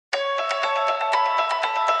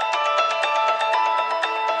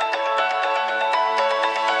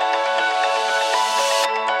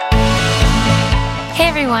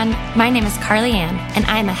everyone, my name is Carly Ann, and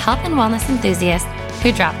I'm a health and wellness enthusiast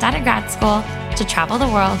who dropped out of grad school to travel the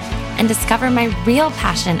world and discover my real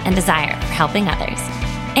passion and desire for helping others.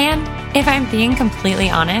 And if I'm being completely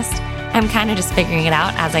honest, I'm kind of just figuring it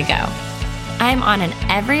out as I go. I'm on an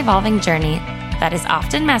ever-evolving journey that is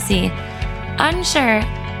often messy, unsure,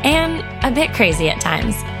 and a bit crazy at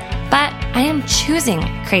times, but I am choosing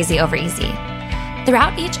crazy over easy.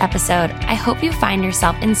 Throughout each episode, I hope you find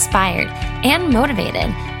yourself inspired and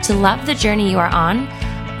motivated to love the journey you are on,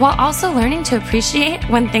 while also learning to appreciate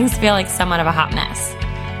when things feel like somewhat of a hot mess.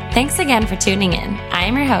 Thanks again for tuning in. I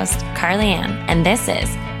am your host, Carly Ann, and this is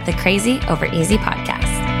the Crazy Over Easy podcast.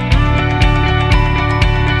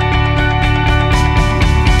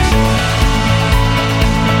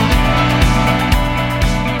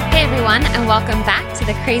 And welcome back to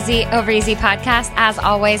the Crazy Over Easy podcast. As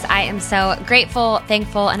always, I am so grateful,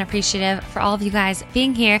 thankful, and appreciative for all of you guys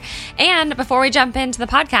being here. And before we jump into the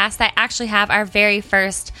podcast, I actually have our very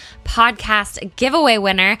first podcast giveaway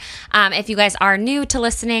winner. If you guys are new to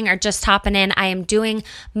listening or just hopping in, I am doing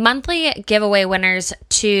monthly giveaway winners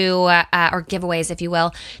or giveaways, if you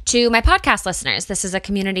will, to my podcast listeners. This is a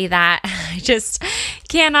community that I just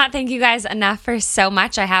cannot thank you guys enough for so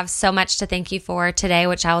much. I have so much to thank you for today,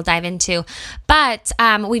 which I will dive into. But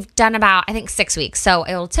we've done about, I think, 6 weeks. So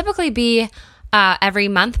it will typically be every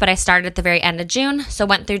month, but I started at the very end of June, so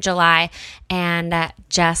went through July and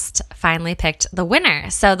just finally picked the winner.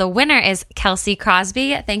 So the winner is Kelsey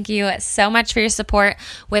Crosby. Thank you so much for your support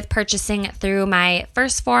with purchasing through my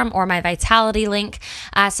First Form or my Vitality link.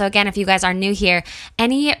 So again, if you guys are new here,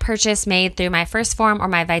 any purchase made through my First Form or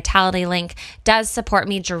my Vitality link does support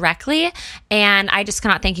me directly, and I just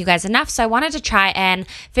cannot thank you guys enough. So I wanted to try and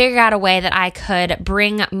figure out a way that I could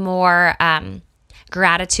bring more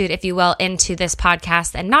gratitude, if you will, into this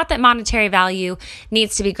podcast. And not that monetary value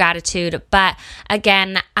needs to be gratitude, but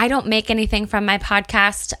again, I don't make anything from my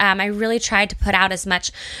podcast. I really tried to put out as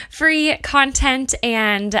much free content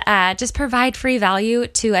and just provide free value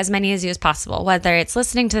to as many of you as possible, whether it's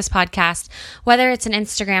listening to this podcast, whether it's an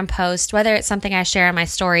Instagram post, whether it's something I share in my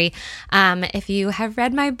story. If you have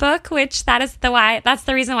read my book, which that's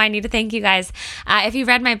the reason why I need to thank you guys. If you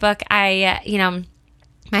read my book,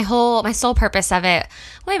 my sole purpose of it,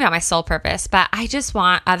 well, maybe not my sole purpose, but I just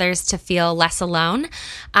want others to feel less alone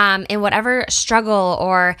in whatever struggle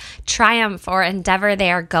or triumph or endeavor they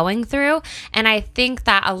are going through. And I think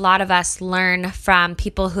that a lot of us learn from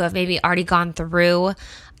people who have maybe already gone through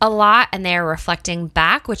a lot and they're reflecting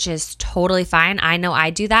back, which is totally fine. I know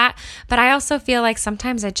I do that, but I also feel like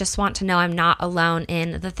sometimes I just want to know I'm not alone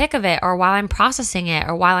in the thick of it, or while I'm processing it,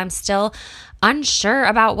 or while I'm still unsure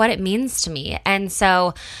about what it means to me. And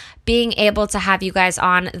so being able to have you guys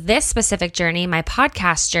on this specific journey, my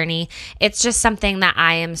podcast journey, it's just something that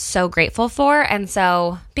I am so grateful for. And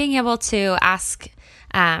so being able to ask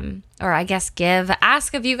of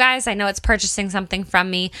you guys, I know it's purchasing something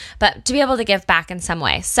from me, but to be able to give back in some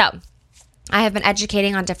way. So I have been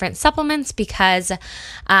educating on different supplements because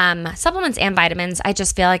supplements and vitamins, I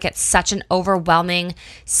just feel like it's such an overwhelming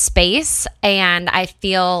space. And I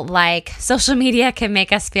feel like social media can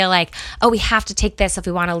make us feel like, oh, we have to take this if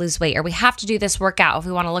we want to lose weight, or we have to do this workout if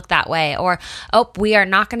we want to look that way, or, oh, we are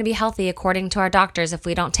not going to be healthy according to our doctors if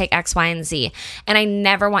we don't take X, Y, and Z. And I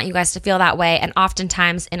never want you guys to feel that way. And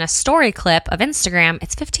oftentimes in a story clip of Instagram,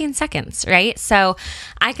 it's 15 seconds, right? So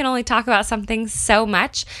I can only talk about something so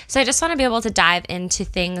much. So I just want to be able to dive into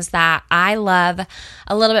things that I love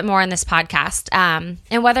a little bit more in this podcast.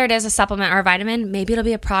 And whether it is a supplement or a vitamin, maybe it'll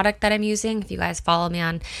be a product that I'm using. If you guys follow me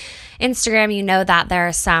on Instagram, you know that there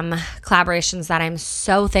are some collaborations that I'm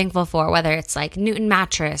so thankful for, whether it's like Newton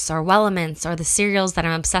Mattress or Wellements or the cereals that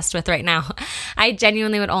I'm obsessed with right now. I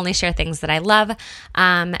genuinely would only share things that I love.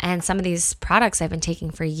 And some of these products I've been taking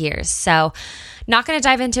for years. So not going to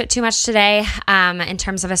dive into it too much today in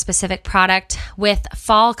terms of a specific product. With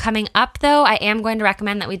fall coming up, though, I am going to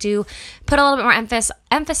recommend that we do put a little bit more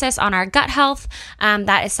emphasis on our gut health.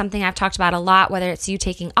 That is something I've talked about a lot, whether it's you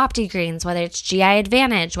taking OptiGreens, whether it's GI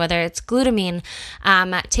Advantage, whether it's glutamine,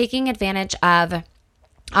 taking advantage of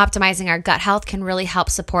optimizing our gut health can really help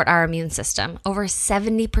support our immune system. Over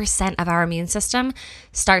 70% of our immune system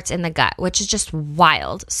starts in the gut, which is just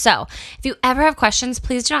wild. So if you ever have questions,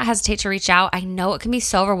 please do not hesitate to reach out. I know it can be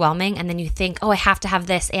so overwhelming, and then you think, oh, I have to have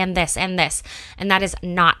this and this and this, and that is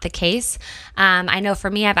not the case. I know for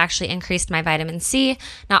me, I've actually increased my vitamin C,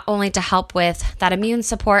 not only to help with that immune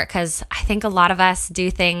support, because I think a lot of us do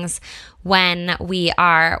things when we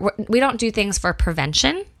don't do things for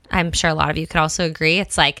prevention. I'm sure a lot of you could also agree.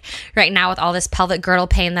 It's like right now with all this pelvic girdle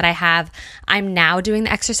pain that I have, I'm now doing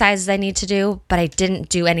the exercises I need to do, but I didn't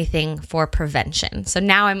do anything for prevention. So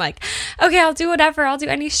now I'm like, okay, I'll do whatever. I'll do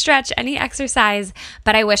any stretch, any exercise,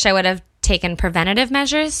 but I wish I would have taken preventative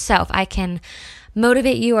measures. So if I can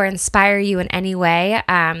motivate you or inspire you in any way,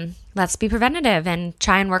 let's be preventative and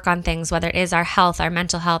try and work on things, whether it is our health, our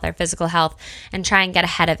mental health, our physical health, and try and get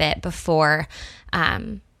ahead of it before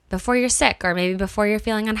you're sick, or maybe before you're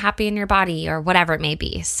feeling unhappy in your body, or whatever it may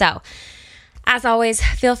be. So as always,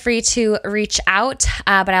 feel free to reach out,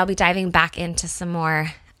 but I'll be diving back into some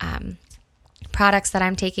more products that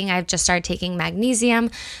I'm taking. I've just started taking magnesium.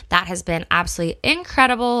 That has been absolutely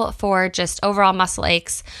incredible for just overall muscle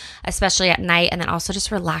aches, especially at night, and then also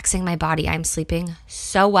just relaxing my body. I'm sleeping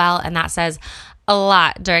so well, and that says a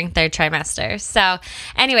lot during third trimester. So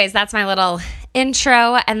anyways, that's my little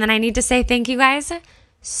intro, and then I need to say thank you guys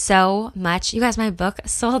so much. You guys, my book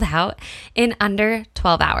sold out in under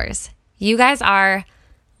 12 hours. You guys are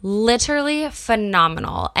literally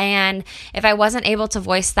phenomenal. And if I wasn't able to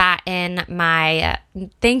voice that in my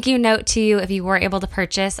thank you note to you, if you were able to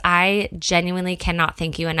purchase, I genuinely cannot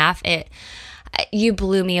thank you enough. You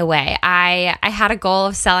blew me away. I had a goal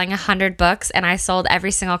of selling 100 books, and I sold every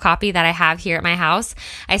single copy that I have here at my house.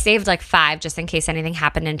 I saved like 5 just in case anything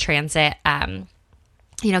happened in transit,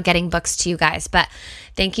 getting books to you guys. But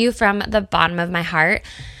thank you from the bottom of my heart.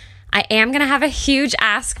 I am going to have a huge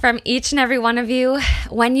ask from each and every one of you.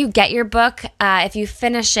 When you get your book, if you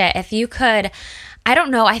finish it, if you could, I don't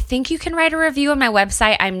know, I think you can write a review on my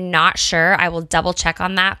website. I'm not sure. I will double check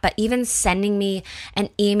on that. But even sending me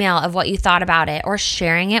an email of what you thought about it, or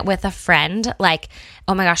sharing it with a friend, like,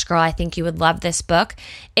 oh my gosh, girl, I think you would love this book.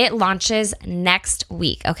 It launches next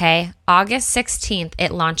week, okay? August 16th,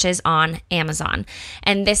 it launches on Amazon.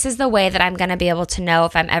 And this is the way that I'm going to be able to know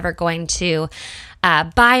if I'm ever going to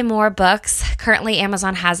buy more books. Currently,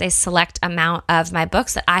 Amazon has a select amount of my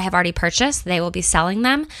books that I have already purchased. They will be selling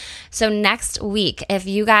them. So next week, if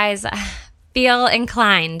you guys feel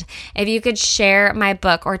inclined, if you could share my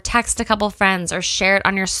book or text a couple friends or share it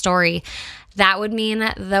on your story, that would mean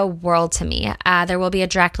the world to me. There will be a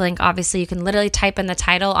direct link. Obviously, you can literally type in the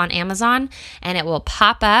title on Amazon and it will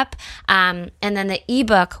pop up. And then the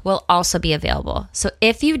ebook will also be available. So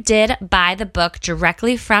if you did buy the book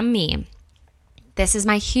directly from me, this is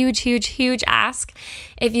my huge, huge, huge ask.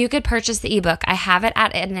 If you could purchase the ebook, I have it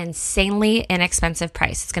at an insanely inexpensive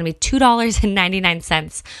price. It's going to be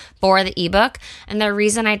 $2.99 for the ebook. And the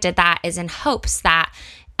reason I did that is in hopes that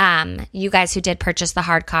you guys who did purchase the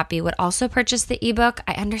hard copy would also purchase the ebook.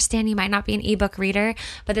 I understand you might not be an ebook reader,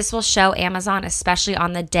 but this will show Amazon, especially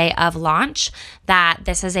on the day of launch, that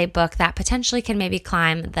this is a book that potentially can maybe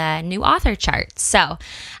climb the new author chart. So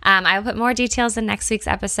I will put more details in next week's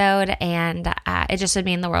episode, and it just would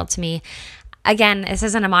mean the world to me. Again, this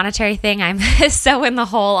isn't a monetary thing. I'm so in the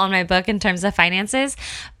hole on my book in terms of finances,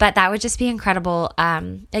 but that would just be incredible.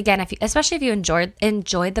 Again, especially if you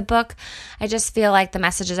enjoyed the book, I just feel like the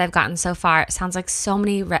messages I've gotten so far, it sounds like so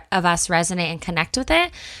many of us resonate and connect with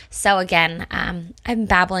it. So again, I'm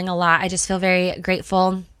babbling a lot. I just feel very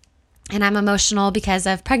grateful. And I'm emotional because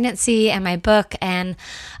of pregnancy and my book and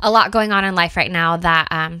a lot going on in life right now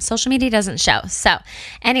that social media doesn't show. So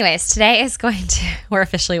anyways, today is we're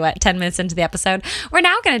officially 10 minutes into the episode. We're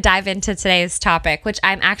now going to dive into today's topic, which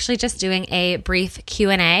I'm actually just doing a brief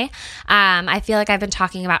Q&A. I feel like I've been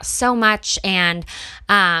talking about so much, and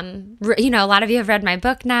a lot of you have read my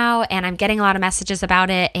book now, and I'm getting a lot of messages about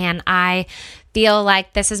it, and I feel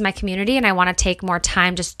like this is my community and I want to take more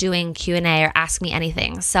time just doing Q&A or ask me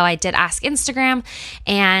anything. So I did ask Instagram,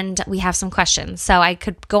 and we have some questions. So I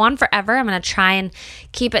could go on forever. I'm going to try and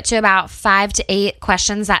keep it to about 5 to 8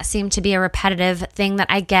 questions that seem to be a repetitive thing that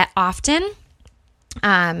I get often.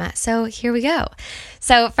 So here we go.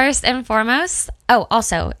 So first and foremost,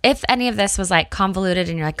 also, if any of this was like convoluted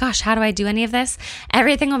and you're like, gosh, how do I do any of this?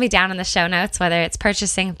 Everything will be down in the show notes, whether it's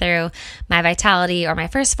purchasing through My Vitality or my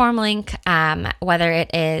First Form link, whether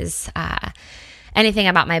it is anything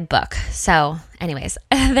about my book. So anyways,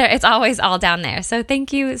 it's always all down there. So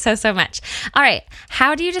thank you so, so much. All right.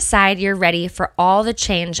 How do you decide you're ready for all the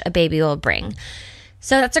change a baby will bring?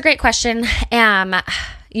 So that's a great question.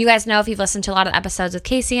 You guys know, if you've listened to a lot of episodes with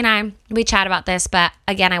Casey and I, we chat about this, but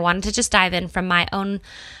again, I wanted to just dive in from my own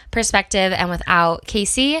perspective and without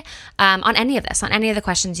Casey on any of this, on any of the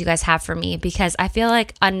questions you guys have for me, because I feel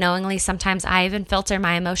like unknowingly sometimes I even filter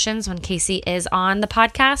my emotions when Casey is on the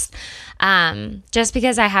podcast, just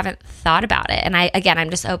because I haven't thought about it. And I'm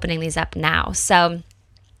just opening these up now. So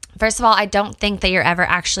first of all, I don't think that you're ever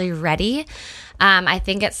actually ready. I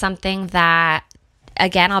think it's something that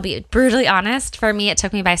again, I'll be brutally honest. For me, it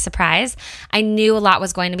took me by surprise. I knew a lot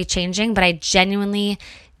was going to be changing, but I genuinely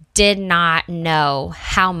did not know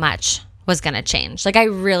how much was going to change. Like, I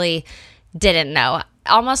really didn't know.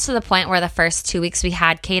 Almost to the point where the first 2 weeks we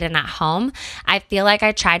had Caden at home, I feel like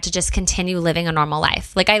I tried to just continue living a normal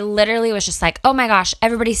life. Like, I literally was just like, oh my gosh,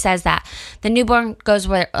 everybody says that. The newborn goes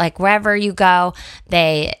wherever you go.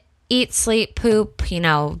 They eat, sleep, poop,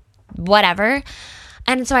 whatever.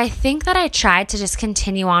 And so I think that I tried to just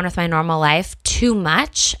continue on with my normal life too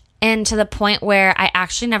much, and to the point where I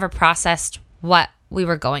actually never processed what we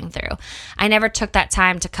were going through. I never took that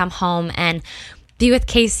time to come home and be with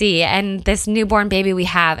Casey and this newborn baby we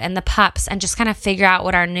have and the pups, and just kind of figure out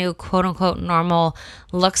what our new quote unquote normal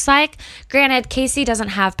looks like. Granted, Casey doesn't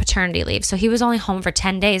have paternity leave, so he was only home for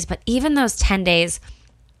 10 days. But even those 10 days,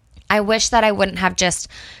 I wish that I wouldn't have just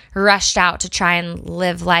rushed out to try and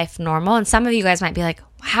live life normal. And some of you guys might be like,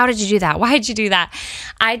 how did you do that? Why did you do that?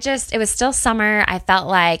 It was still summer. I felt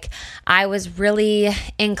like I was really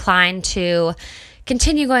inclined to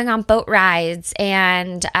continue going on boat rides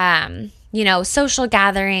and, social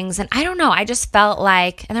gatherings. And I don't know, I just felt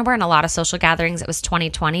like, and there weren't a lot of social gatherings. It was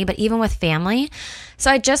 2020, but even with family.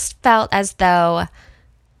 So I just felt as though,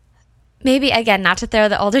 maybe, again, not to throw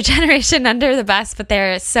the older generation under the bus, but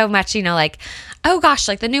there's so much, oh gosh,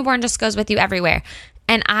 like the newborn just goes with you everywhere.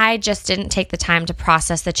 And I just didn't take the time to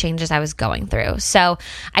process the changes I was going through. So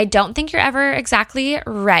I don't think you're ever exactly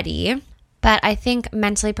ready, but I think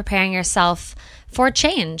mentally preparing yourself for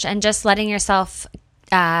change and just letting yourself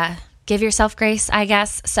give yourself grace, I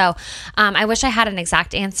guess. So I wish I had an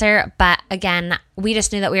exact answer, but again, we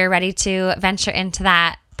just knew that we were ready to venture into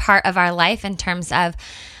that part of our life in terms of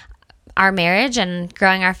our marriage and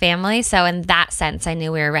growing our family. So in that sense, I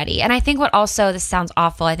knew we were ready. And I think this sounds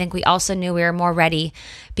awful, I think we also knew we were more ready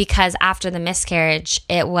because after the miscarriage,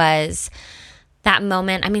 it was that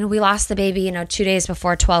moment. I mean, we lost the baby, 2 days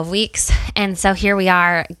before 12 weeks. And so here we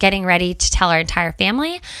are getting ready to tell our entire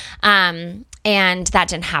family. And that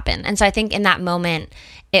didn't happen. And so I think in that moment,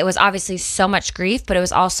 it was obviously so much grief, but it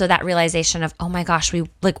was also that realization of, oh my gosh,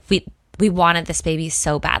 we wanted this baby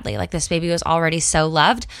so badly. Like, this baby was already so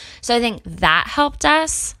loved. So I think that helped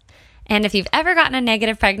us. And if you've ever gotten a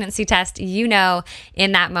negative pregnancy test,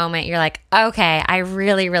 in that moment, you're like, okay, I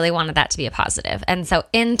really, really wanted that to be a positive. And so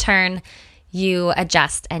in turn, you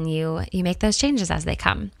adjust and you make those changes as they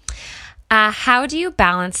come. How do you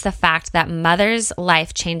balance the fact that mother's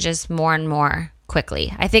life changes more and more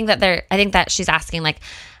quickly? I think that she's asking, like,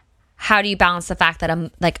 how do you balance the fact that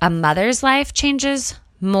a mother's life changes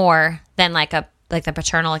more than like the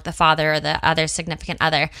paternal, like the father or the other significant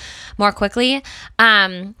other, more quickly?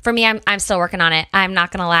 For me, I'm still working on it. I'm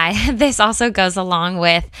not gonna lie. This also goes along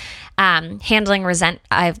with handling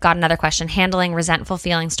I've got another question. Handling resentful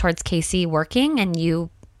feelings towards Casey working and you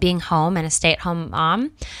being home and a stay-at-home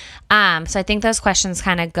mom. So I think those questions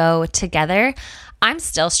kind of go together. I'm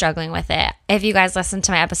still struggling with it. If you guys listened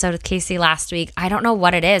to my episode with Casey last week, I don't know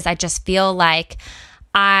what it is. I just feel like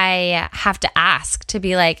I have to ask to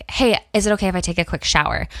be like, hey, is it okay if I take a quick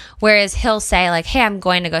shower? Whereas he'll say like, hey, I'm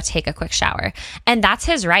going to go take a quick shower. And that's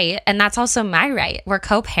his right. And that's also my right. We're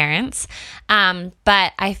co-parents.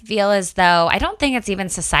 But I feel as though, I don't think it's even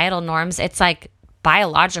societal norms. It's like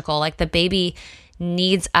biological, like the baby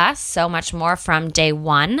needs us so much more from day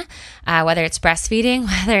one, whether it's breastfeeding,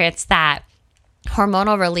 whether it's that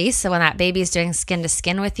hormonal release. So when that baby is doing skin to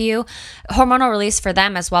skin with you, hormonal release for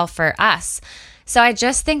them as well for us. So I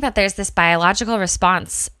just think that there's this biological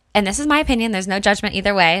response, and this is my opinion. There's no judgment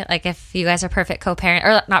either way. Like if you guys are perfect co-parent,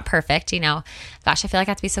 or not perfect, gosh, I feel like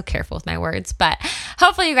I have to be so careful with my words, but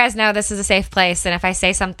hopefully you guys know this is a safe place. And if I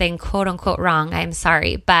say something quote unquote wrong, I'm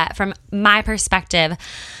sorry. But from my perspective,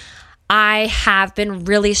 I have been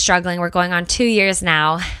really struggling. We're going on 2 years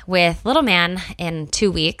now with little man in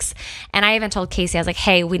 2 weeks. And I even told Casey, I was like,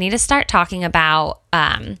 hey, we need to start talking about,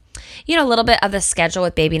 a little bit of the schedule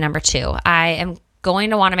with baby number 2. I am going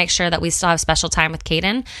to want to make sure that we still have special time with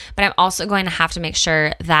Caden, but I'm also going to have to make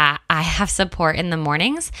sure that I have support in the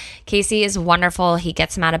mornings. Casey is wonderful. He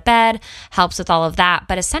gets him out of bed, helps with all of that,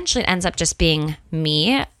 but essentially it ends up just being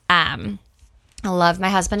me. I love my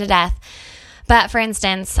husband to death. But for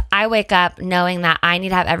instance, I wake up knowing that I need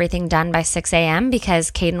to have everything done by 6 a.m. because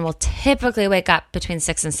Caden will typically wake up between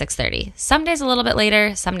 6 and 6:30. Some days a little bit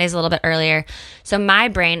later, some days a little bit earlier. So my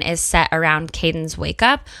brain is set around Caden's wake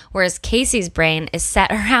up, whereas Casey's brain is set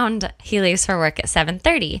around he leaves for work at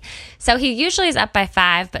 7:30. So he usually is up by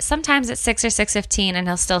 5, but sometimes it's 6 or 6:15 and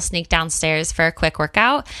he'll still sneak downstairs for a quick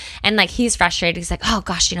workout. And like he's frustrated. He's like, oh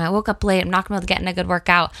gosh, I woke up late. I'm not going to be able to get in a good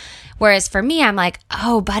workout. Whereas for me, I'm like,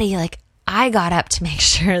 oh buddy, like I got up to make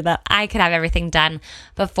sure that I could have everything done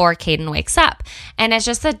before Caden wakes up. And it's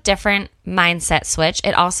just a different mindset switch.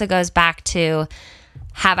 It also goes back to,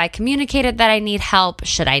 have I communicated that I need help?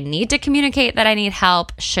 Should I need to communicate that I need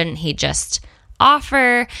help? Shouldn't he just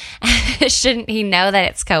offer? Shouldn't he know that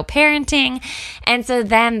it's co-parenting? And so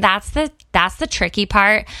then that's the tricky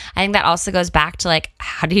part. I think that also goes back to like,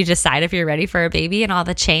 how do you decide if you're ready for a baby and all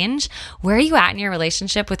the change? Where are you at in your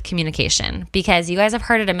relationship with communication? Because you guys have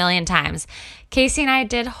heard it a million times. Casey and I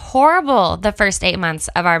did horrible the first 8 months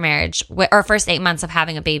of our marriage, or first 8 months of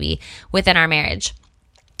having a baby within our marriage.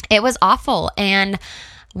 It was awful. And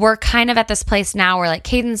we're kind of at this place now where like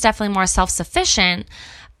Caden's definitely more self-sufficient,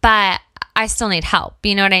 but I still need help.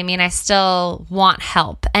 You know what I mean? I still want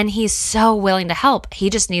help. And he's so willing to help. He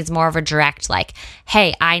just needs more of a direct, like,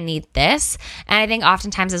 hey, I need this. And I think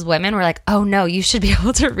oftentimes as women, we're like, oh no, you should be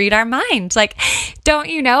able to read our mind. Like, don't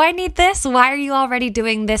you know I need this? Why are you already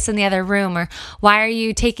doing this in the other room? Or why are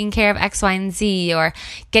you taking care of X, Y, and Z? Or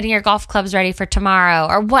getting your golf clubs ready for tomorrow?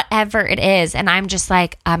 Or whatever it is. And I'm just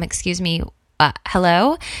like, excuse me,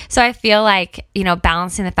 hello? So I feel like,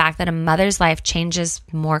 balancing the fact that a mother's life changes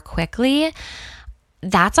more quickly,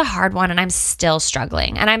 that's a hard one. And I'm still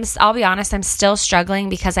struggling. And I'll be honest, I'm still struggling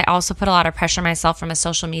because I also put a lot of pressure on myself from a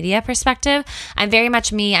social media perspective. I'm very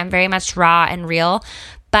much me. I'm very much raw and real.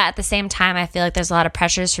 But at the same time, I feel like there's a lot of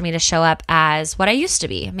pressures for me to show up as what I used to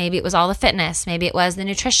be. Maybe it was all the fitness. Maybe it was the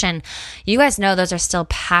nutrition. You guys know those are still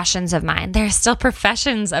passions of mine. They're still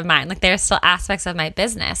professions of mine. Like, they're still aspects of my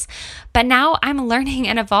business. But now I'm learning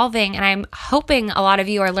and evolving, and I'm hoping a lot of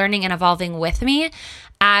you are learning and evolving with me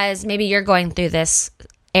as maybe you're going through this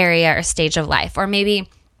area or stage of life, or maybe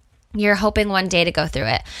you're hoping one day to go through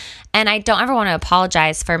it. And I don't ever want to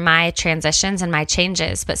apologize for my transitions and my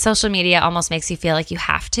changes, but social media almost makes you feel like you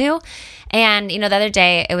have to. And, the other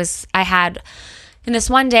day I had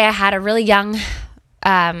a really young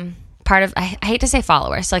part of, I hate to say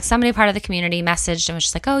followers, so like somebody part of the community messaged and was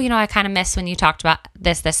just like, oh, I kind of miss when you talked about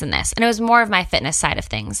this, this, and this. And it was more of my fitness side of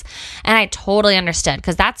things. And I totally understood,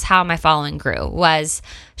 because that's how my following grew, was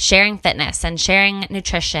sharing fitness and sharing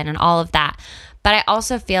nutrition and all of that. But I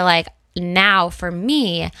also feel like now for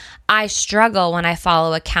me, I struggle when I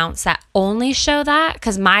follow accounts that only show that,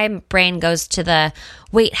 because my brain goes to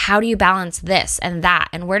wait, how do you balance this and that?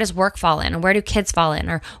 And where does work fall in? And where do kids fall in?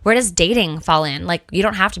 Or where does dating fall in? Like, you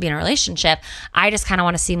don't have to be in a relationship. I just kind of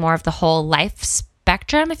want to see more of the whole life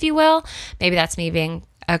spectrum, if you will. Maybe that's me being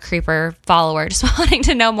a creeper follower, just wanting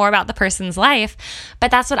to know more about the person's life.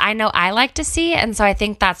 But that's what I know I like to see. And so I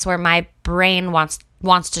think that's where my brain wants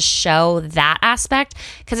to show that aspect,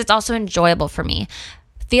 because it's also enjoyable for me.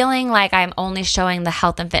 Feeling like I'm only showing the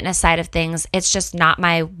health and fitness side of things, it's just not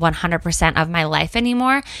my 100% of my life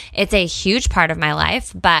anymore. It's a huge part of my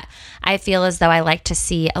life, but I feel as though I like to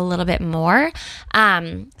see a little bit more.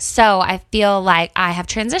 So I feel like I have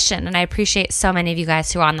transitioned, and I appreciate so many of you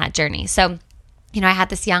guys who are on that journey. So, I had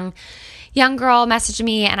this young girl messaged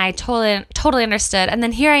me, and I totally understood. And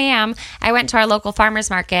then here I am. I went to our local farmer's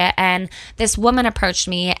market, and this woman approached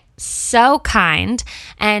me, so kind.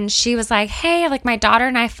 And she was like, hey, like, my daughter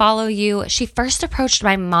and I follow you. She first approached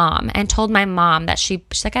my mom and told my mom that she's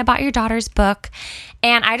like, I bought your daughter's book.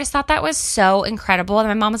 And I just thought that was so incredible. And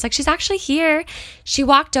my mom was like, she's actually here. She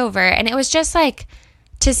walked over, and it was just like,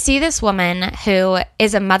 to see this woman who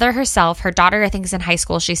is a mother herself, her daughter I think is in high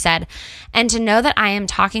school, she said, and to know that I am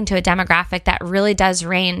talking to a demographic that really does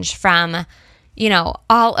range from,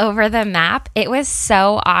 all over the map, it was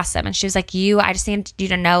so awesome. And she was like, I just need you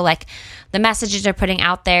to know, like, the messages you're putting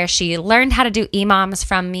out there. She learned how to do EMOMs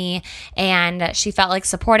from me, and she felt like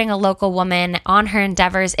supporting a local woman on her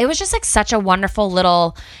endeavors. It was just like such a wonderful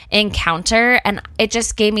little encounter, and it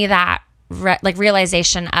just gave me that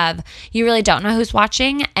realization of, you really don't know who's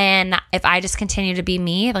watching, and if I just continue to be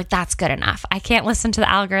me, like, that's good enough. I can't listen to the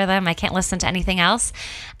algorithm. I can't listen to anything else.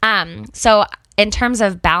 So in terms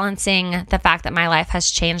of balancing the fact that my life has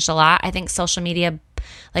changed a lot, I think social media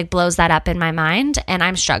like blows that up in my mind, and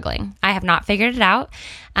I'm struggling. I have not figured it out.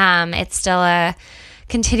 It's still a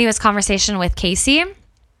continuous conversation with Casey,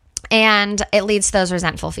 and it leads to those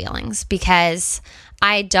resentful feelings, because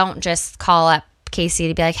I don't just call up Casey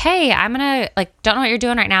to be like, hey, I'm going to, like, don't know what you're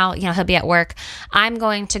doing right now. He'll be at work. I'm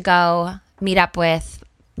going to go meet up with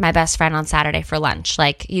my best friend on Saturday for lunch.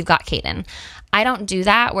 Like, you've got Caden. I don't do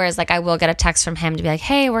that. Whereas, like, I will get a text from him to be like,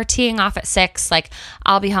 hey, we're teeing off at 6. Like,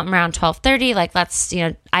 I'll be home around 12:30. Like, let's,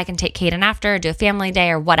 I can take Caden after, do a family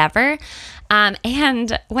day or whatever.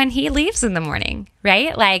 And when he leaves in the morning,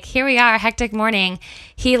 right? Like, here we are, hectic morning.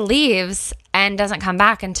 He leaves and doesn't come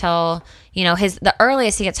back until, the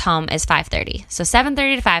earliest he gets home is 5:30. So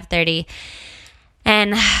 7:30 to 5:30.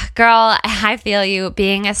 And girl, I feel you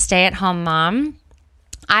being a stay-at-home mom.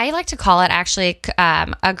 I like to call it actually,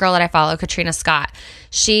 a girl that I follow, Katrina Scott,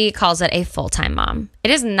 she calls it a full-time mom.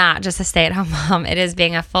 It is not just a stay-at-home mom. It is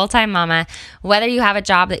being a full-time mama. Whether you have a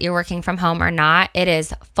job that you're working from home or not, it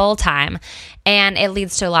is full-time, and it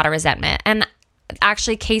leads to a lot of resentment. And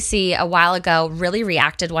actually, Casey, a while ago, really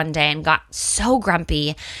reacted one day and got so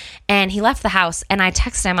grumpy, and he left the house, and I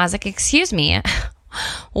texted him. I was like, excuse me,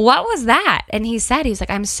 what was that? And he was like,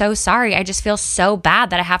 I'm so sorry. I just feel so bad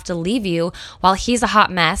that I have to leave you while he's a hot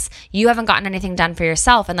mess. You haven't gotten anything done for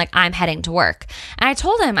yourself. And like, I'm heading to work. And I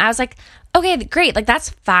told him, I was like, okay, great. Like, that's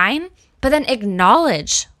fine. But then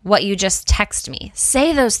acknowledge what you just text me.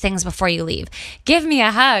 Say those things before you leave. Give me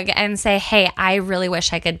a hug and say, hey, I really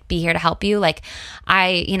wish I could be here to help you. Like,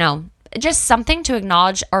 just something to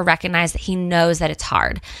acknowledge or recognize that he knows that it's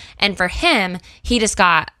hard. And for him, he just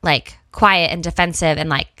got like quiet and defensive and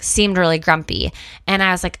like seemed really grumpy. And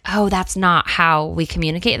I was like, oh, that's not how we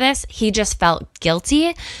communicate this. He just felt guilty.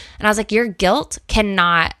 And I was like, your guilt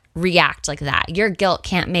cannot react like that. Your guilt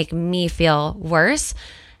can't make me feel worse.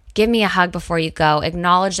 Give me a hug before you go.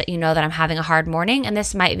 Acknowledge that you know that I'm having a hard morning and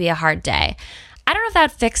this might be a hard day. I don't know if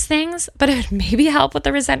that fixed things, but it would maybe help with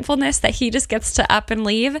the resentfulness that he just gets to up and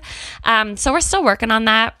leave. So we're still working on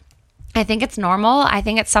that. I think it's normal. I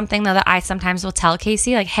think it's something though that I sometimes will tell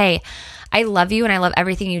Casey, like, hey, I love you and I love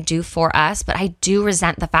everything you do for us, but I do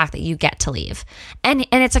resent the fact that you get to leave. And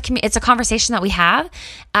it's a conversation that we have.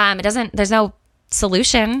 There's no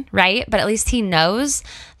solution, right? But at least he knows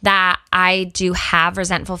that I do have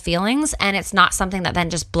resentful feelings, and it's not something that then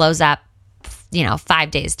just blows up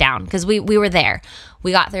 5 days down, because we were there.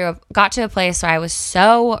 We got to a place where I was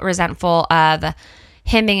so resentful of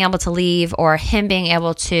him being able to leave or him being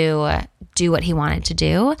able to do what he wanted to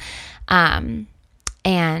do.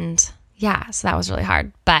 And yeah, so that was really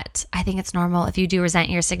hard. But I think it's normal if you do resent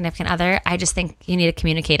your significant other. I just think you need to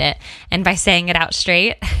communicate it. And by saying it out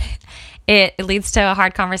straight, it leads to a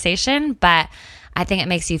hard conversation, but I think it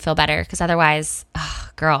makes you feel better, because otherwise,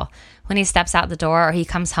 girl, when he steps out the door or he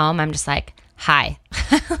comes home, I'm just like, hi,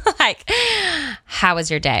 like, how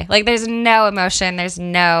was your day? Like, there's no emotion. There's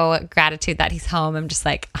no gratitude that he's home. I'm just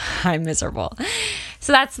like, I'm miserable.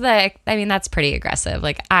 So that's pretty aggressive.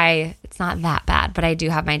 Like, it's not that bad, but I do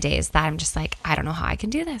have my days that I'm just like, I don't know how I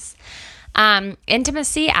can do this.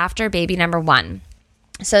 Intimacy after baby number 1.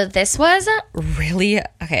 So this was really,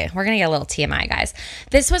 okay, we're going to get a little TMI, guys.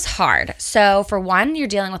 This was hard. So for 1, you're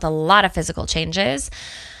dealing with a lot of physical changes.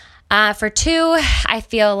 For 2, I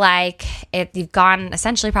feel like you've gone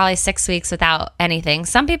essentially probably 6 weeks without anything.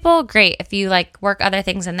 Some people, great. If you like work other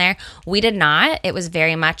things in there, we did not. It was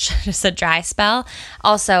very much just a dry spell.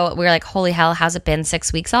 Also, we were like, holy hell, how's it been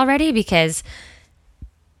 6 weeks already? Because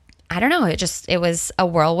I don't know. It was a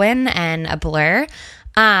whirlwind and a blur.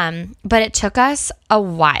 But it took us a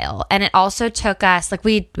while, and it also took us, like,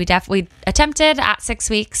 we attempted at 6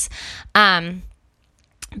 weeks.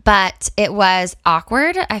 But it was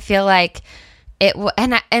awkward. I feel like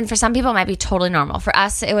and for some people it might be totally normal. For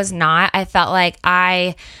us, it was not. I felt like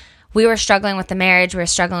we were struggling with the marriage. We were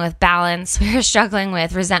struggling with balance. We were struggling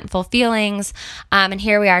with resentful feelings. And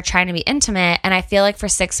here we are trying to be intimate. And I feel like for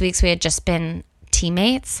 6 weeks we had just been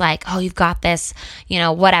teammates, like, oh, you've got this,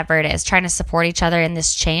 whatever it is, trying to support each other in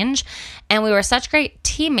this change. And we were such great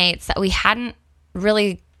teammates that we hadn't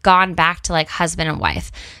really gone back to like husband and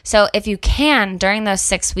wife. So if you can, during those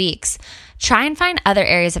 6 weeks, try and find other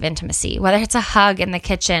areas of intimacy, whether it's a hug in the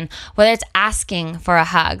kitchen, whether it's asking for a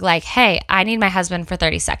hug, like, hey, I need my husband for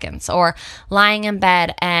 30 seconds, or lying in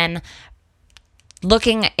bed and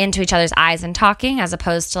looking into each other's eyes and talking, as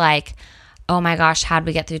opposed to like, oh my gosh, how'd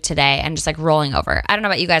we get through today? And just like rolling over. I don't know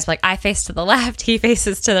about you guys, but like, I face to the left, he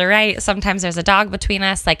faces to the right. Sometimes there's a dog between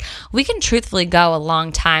us. Like, we can truthfully go a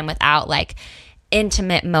long time without like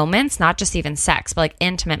intimate moments, not just even sex, but like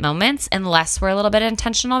intimate moments, unless we're a little bit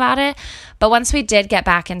intentional about it. But once we did get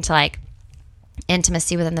back into like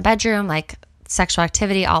intimacy within the bedroom, like sexual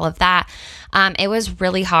activity, all of that, it was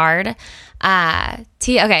really hard.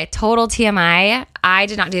 Okay, total TMI. I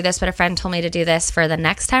did not do this, but a friend told me to do this for the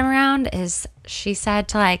next time around. She said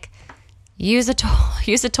to like use a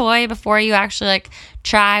toy before you actually like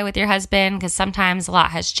try with your husband, because sometimes a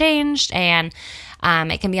lot has changed and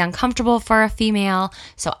it can be uncomfortable for a female.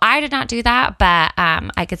 So I did not do that, but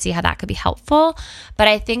I could see how that could be helpful. But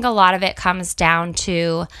I think a lot of it comes down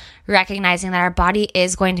to recognizing that our body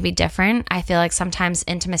is going to be different. I feel like sometimes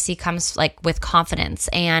intimacy comes like with confidence,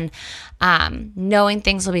 and knowing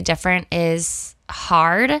things will be different is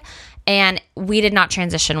hard. And we did not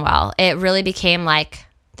transition well. It really became like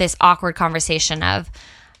this awkward conversation of,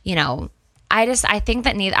 I think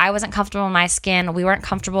that I wasn't comfortable in my skin. We weren't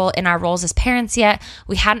comfortable in our roles as parents yet.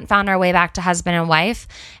 We hadn't found our way back to husband and wife,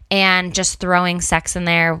 and just throwing sex in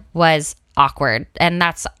there was awkward. And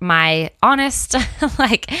that's my honest,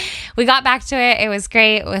 like, we got back to it. It was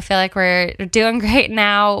great. We feel like we're doing great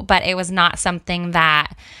now, but it was not something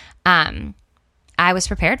that I was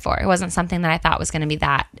prepared for. It wasn't something that I thought was going to be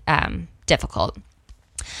that difficult.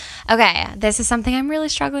 Okay, this is something I'm really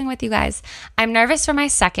struggling with, you guys. I'm nervous for my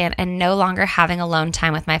second and no longer having alone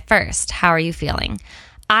time with my first. How are you feeling?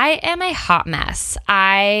 I am a hot mess.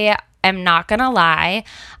 I am not going to lie.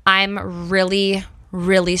 I'm really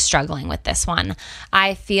struggling with this one.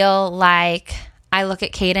 I feel like I look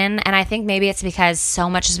at Caden, and I think maybe it's because so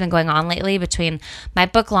much has been going on lately between my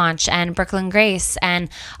book launch and Brooklyn Grace and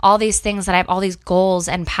all these things that I have all these goals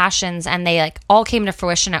and passions, and they like all came to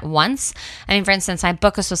fruition at once. I mean, for instance, my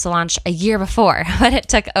book was supposed to launch a year before, but it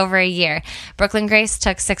took over a year. Brooklyn Grace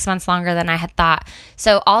took 6 months longer than I had thought.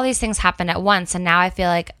 So all these things happened at once, and now I feel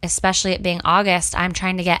like, especially it being August, I'm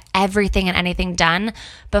trying to get everything and anything done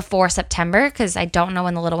before September because I don't know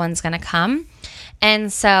when the little one's going to come.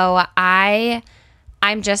 And so I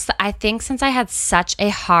think since I had such a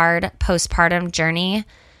hard postpartum journey,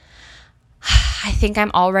 I think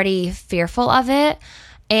I'm already fearful of it.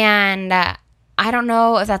 And I don't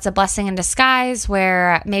know if that's a blessing in disguise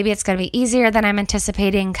where maybe it's going to be easier than I'm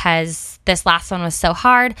anticipating because this last one was so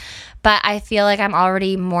hard. But I feel like I'm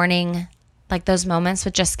already mourning like those moments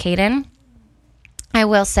with just Caden. I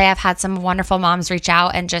will say I've had some wonderful moms reach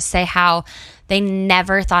out and just say how they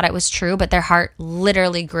never thought it was true, but their heart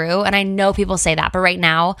literally grew. And I know people say that, but right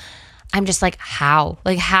now I'm just like, how?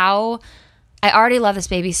 Like how? I already love this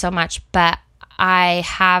baby so much, but I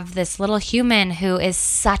have this little human who is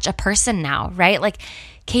such a person now, right? Like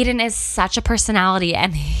Caden is such a personality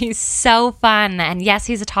and he's so fun. And yes,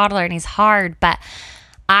 he's a toddler and he's hard, but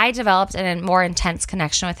I developed a more intense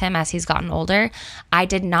connection with him as he's gotten older. I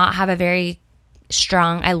did not have a very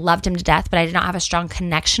strong, I loved him to death, but I did not have a strong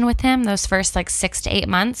connection with him those first like 6 to 8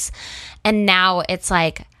 months. And now it's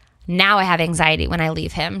like, now I have anxiety when I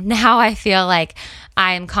leave him. Now I feel like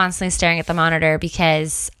I'm constantly staring at the monitor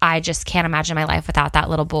because I just can't imagine my life without that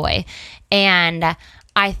little boy. And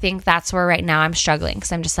I think that's where right now I'm struggling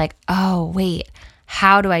because I'm just like, oh, wait,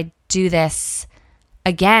 how do I do this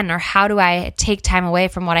again? Or how do I take time away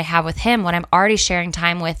from what I have with him when I'm already sharing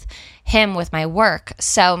time with him with my work?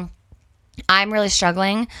 So I'm really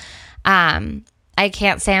struggling. I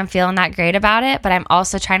can't say I'm feeling that great about it, but I'm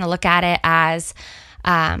also trying to look at it as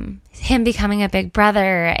him becoming a big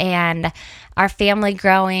brother and our family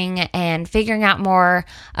growing and figuring out more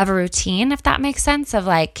of a routine, if that makes sense, of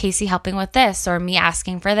like Casey helping with this or me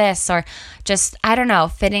asking for this or just, I don't know,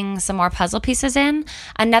 fitting some more puzzle pieces in.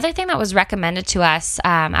 Another thing that was recommended to us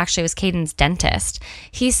actually was Caden's dentist.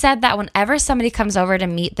 He said that whenever somebody comes over to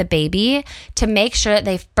meet the baby, to make sure that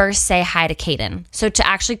they first say hi to Caden. So to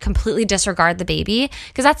actually completely disregard the baby,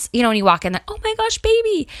 because that's, you know, when you walk in, oh my gosh,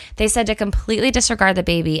 baby. They said to completely disregard the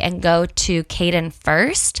baby and go to Caden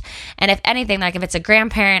first. And if anything, like if it's a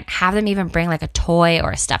grandparent, have them even bring like a toy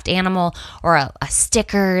or a stuffed animal or a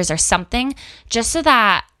stickers or something, just so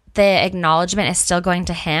that the acknowledgement is still going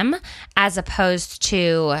to him as opposed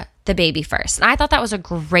to the baby first. And I thought that was a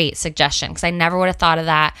great suggestion because I never would have thought of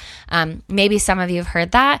that. Maybe some of you have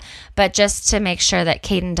heard that, but just to make sure that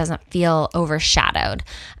Caden doesn't feel overshadowed.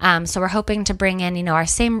 So we're hoping to bring in, you know, our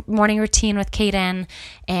same morning routine with Caden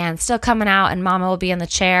and still coming out, and mama will be in the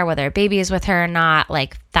chair whether a baby is with her or not.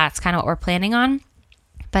 Like that's kind of what we're planning on.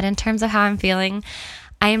 But in terms of how I'm feeling,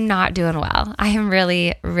 I am not doing well. I am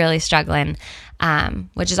really, really struggling,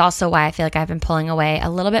 which is also why I feel like I've been pulling away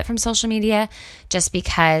a little bit from social media just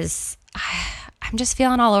because I'm just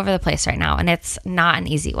feeling all over the place right now, and it's not an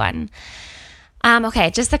easy one.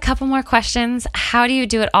 Okay, just a couple more questions. How do you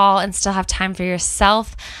do it all and still have time for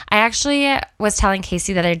yourself? I actually was telling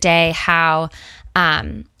Casey the other day how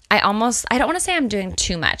I don't want to say I'm doing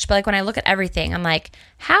too much, but like when I look at everything, I'm like,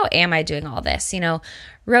 how am I doing all this? You know,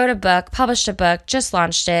 wrote a book, published a book, just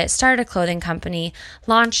launched it, started a clothing company,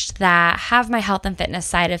 launched that, have my health and fitness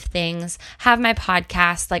side of things, have my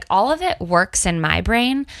podcast, like all of it works in my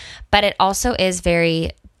brain, but it also is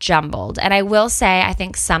very jumbled. And I will say, I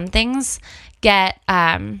think some things get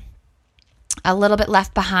a little bit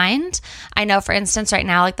left behind. I know, for instance, right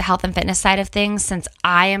now, like the health and fitness side of things, since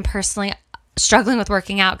I am personally struggling with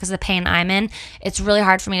working out because of the pain I'm in, it's really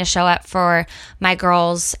hard for me to show up for my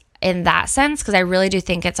girls in that sense, because I really do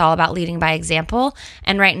think it's all about leading by example.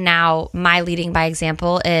 And right now, my leading by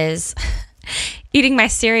example is eating my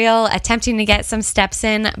cereal, attempting to get some steps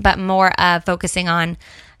in, but more of focusing on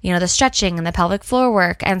the stretching and the pelvic floor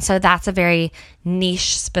work. And so that's a very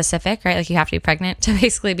niche specific, right? Like you have to be pregnant to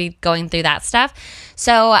basically be going through that stuff.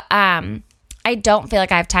 So, I don't feel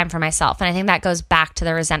like I have time for myself. And I think that goes back to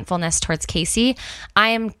the resentfulness towards Casey. I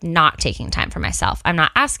am not taking time for myself. I'm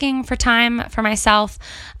not asking for time for myself.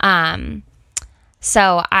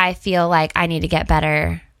 So I feel like I need to get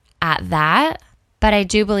better at that. But I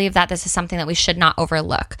do believe that this is something that we should not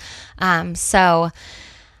overlook. So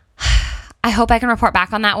I hope I can report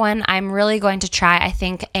back on that one. I'm really going to try, I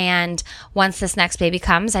think. And once this next baby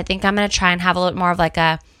comes, I think I'm going to try and have a little more of like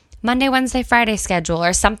a Monday, Wednesday, Friday schedule,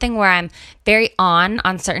 or something where I'm very on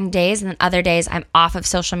certain days, and then other days I'm off of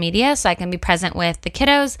social media so I can be present with the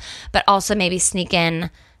kiddos, but also maybe sneak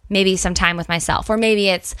in maybe some time with myself, or maybe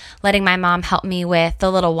it's letting my mom help me with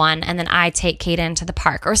the little one and then I take Kaden to the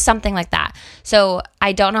park or something like that. So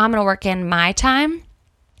I don't know how I'm going to work in my time.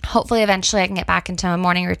 Hopefully eventually I can get back into a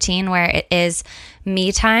morning routine where it is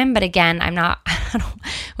me time. But again,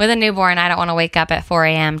 with a newborn, I don't want to wake up at 4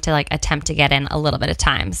 a.m. to like attempt to get in a little bit of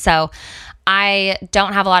time. So I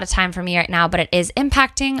don't have a lot of time for me right now, but it is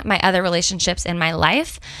impacting my other relationships in my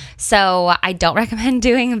life. So I don't recommend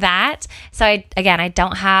doing that. So I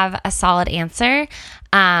don't have a solid answer.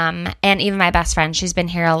 And even my best friend, she's been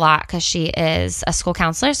here a lot because she is a school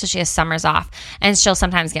counselor. So she has summers off, and she'll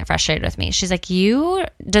sometimes get frustrated with me. She's like, you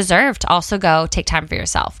deserve to also go take time for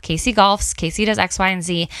yourself. Casey golfs, Casey does X, Y, and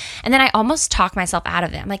Z. And then I almost talk myself out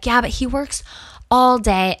of it. I'm like, yeah, but he works all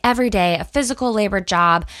day, every day, a physical labor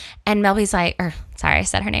job. And Melby's like, I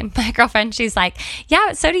said her name, my girlfriend, she's like, yeah,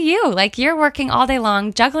 but so do you. Like, you're working all day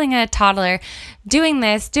long, juggling a toddler, doing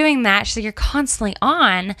this, doing that. She's like, you're constantly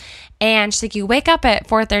on. And she's like, you wake up at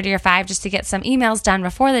 4:30 or 5 just to get some emails done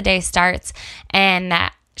before the day starts. And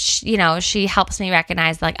that, she helps me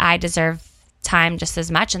recognize like I deserve time just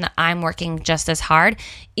as much and that I'm working just as hard,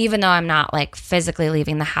 even though I'm not like physically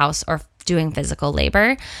leaving the house or doing physical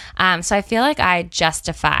labor. So I feel like I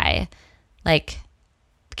justify like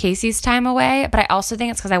Casey's time away, but I also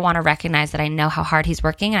think it's because I want to recognize that I know how hard he's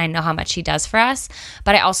working and I know how much he does for us,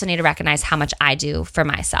 but I also need to recognize how much I do for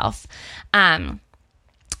myself.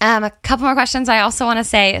 A couple more questions. I also want to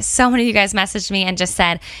say so many of you guys messaged me and just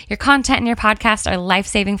said, your content and your podcast are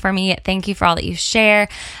life-saving for me. Thank you for all that you share.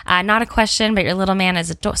 Not a question, but your little man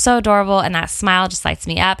is so adorable, and that smile just lights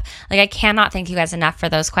me up. Like, I cannot thank you guys enough for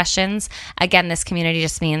those questions. Again, this community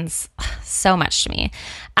just means so much to me.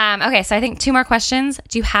 Okay, so I think 2 more questions.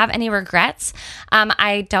 Do you have any regrets?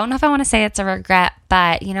 I don't know if I want to say it's a regret,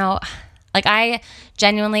 but I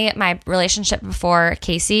genuinely, my relationship before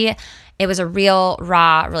Casey, it was a real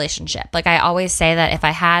raw relationship. Like, I always say that if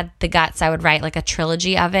I had the guts, I would write like a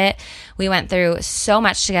trilogy of it. We went through so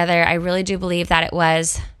much together. I really do believe that it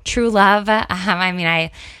was true love.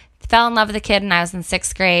 I fell in love with a kid when I was in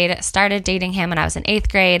 6th grade, started dating him when I was in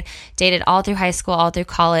 8th grade, dated all through high school, all through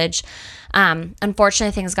college.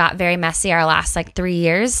 Unfortunately, things got very messy our last 3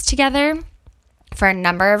 years together for a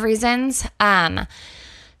number of reasons.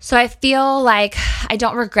 So I feel like I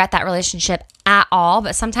don't regret that relationship at all,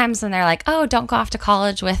 but sometimes when they're like, oh, don't go off to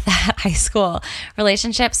college with that high school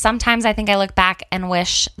relationship, sometimes I think I look back and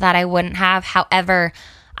wish that I wouldn't have. However,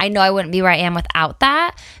 I know I wouldn't be where I am without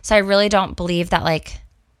that. So I really don't believe that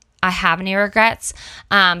I have any regrets.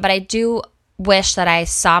 But I do wish that I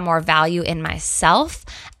saw more value in myself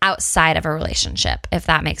outside of a relationship, if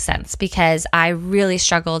that makes sense, because I really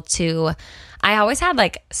struggled I always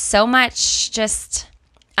had so much just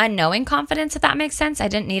unknowing confidence, if that makes sense. I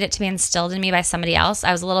didn't need it to be instilled in me by somebody else.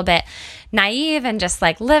 I was a little bit naive and just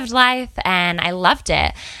lived life, and I loved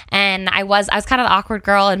it. And I was kind of the awkward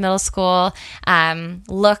girl in middle school.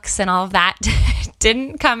 Looks and all of that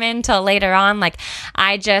didn't come in till later on.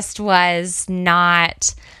 I just was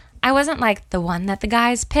not, I wasn't the one that the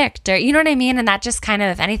guys picked, or you know what I mean? And that just kind of,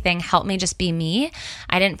 if anything, helped me just be me.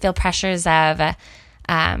 I didn't feel pressures of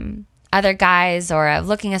other guys or of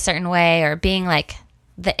looking a certain way or being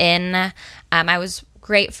the in. I was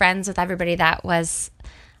great friends with everybody that was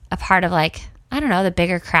a part of the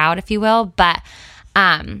bigger crowd, if you will. But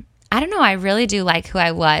I don't know. I really do like who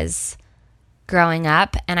I was growing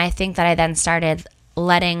up. And I think that I then started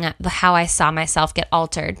letting how I saw myself get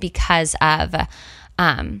altered because of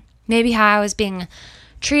maybe how I was being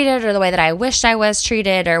treated or the way that I wished I was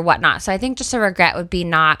treated or whatnot. So I think just a regret would be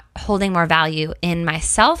not holding more value in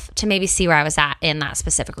myself to maybe see where I was at in that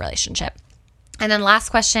specific relationship. And then last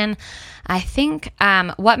question, I think,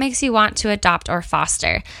 what makes you want to adopt or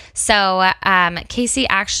foster? So Casey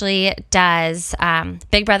actually does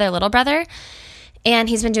Big Brother, Little Brother, and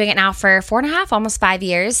he's been doing it now for 4.5, almost 5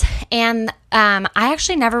 years. And I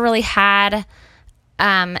actually never really had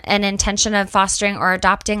an intention of fostering or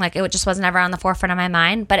adopting. Like, it just wasn't ever on the forefront of my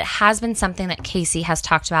mind, but it has been something that Casey has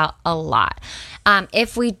talked about a lot.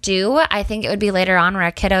 If we do, I think it would be later on when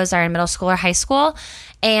our kiddos are in middle school or high school.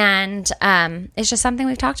 And it's just something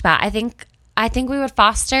we've talked about. I think we would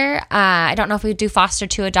foster. I don't know if we would do foster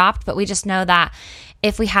to adopt, but we just know that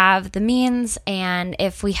if we have the means and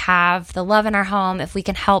if we have the love in our home, if we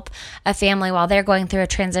can help a family while they're going through a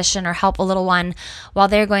transition, or help a little one while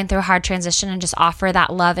they're going through a hard transition, and just offer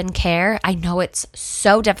that love and care. I know it's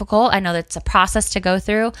so difficult. I know that it's a process to go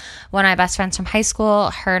through. One of my best friends from high school,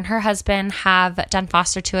 her and her husband have done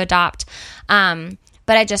foster to adopt. But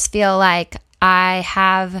I just feel like I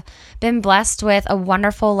have been blessed with a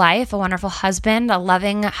wonderful life, a wonderful husband, a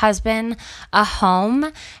loving husband, a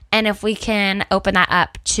home. And if we can open that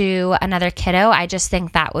up to another kiddo, I just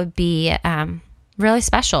think that would be really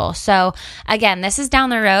special. So again, this is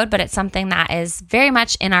down the road, but it's something that is very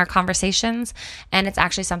much in our conversations. And it's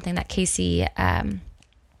actually something that Casey kind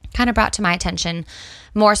of brought to my attention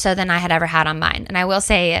more so than I had ever had on mine. And I will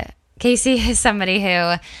say, Casey is somebody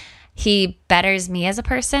who, he betters me as a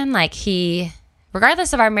person. Like,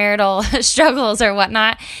 regardless of our marital struggles or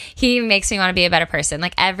whatnot, he makes me want to be a better person.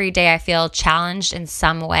 Like, every day I feel challenged in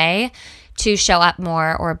some way to show up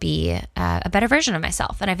more or be a better version of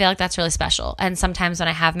myself. And I feel like that's really special. And sometimes when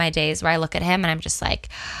I have my days where I look at him and I'm just like,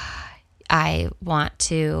 I want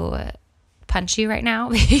to punch you right now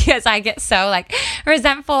because I get so like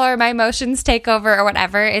resentful, or my emotions take over or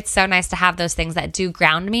whatever. It's so nice to have those things that do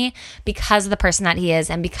ground me because of the person that he is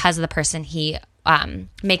and because of the person he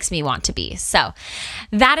makes me want to be. So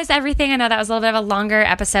that is everything. I know that was a little bit of a longer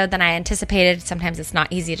episode than I anticipated. Sometimes it's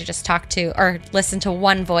not easy to just talk to or listen to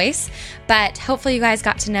one voice, but hopefully you guys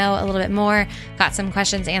got to know a little bit more, got some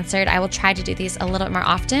questions answered. I will try to do these a little bit more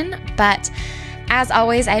often, but as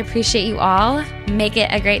always, I appreciate you all. Make it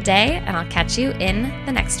a great day, and I'll catch you in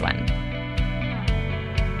the next one.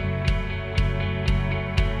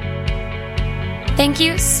 Thank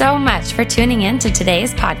you so much for tuning in to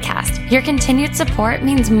today's podcast. Your continued support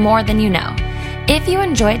means more than you know. If you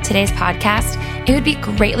enjoyed today's podcast, it would be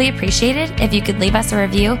greatly appreciated if you could leave us a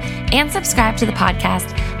review and subscribe to the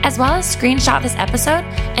podcast, as well as screenshot this episode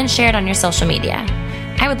and share it on your social media.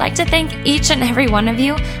 I would like to thank each and every one of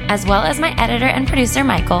you, as well as my editor and producer,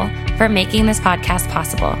 Michael, for making this podcast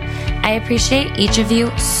possible. I appreciate each of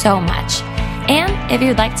you so much. And if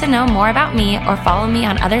you'd like to know more about me or follow me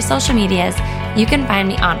on other social medias, you can find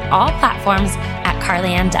me on all platforms at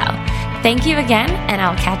Carly Ann Dell. Thank you again, and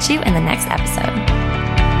I'll catch you in the next episode.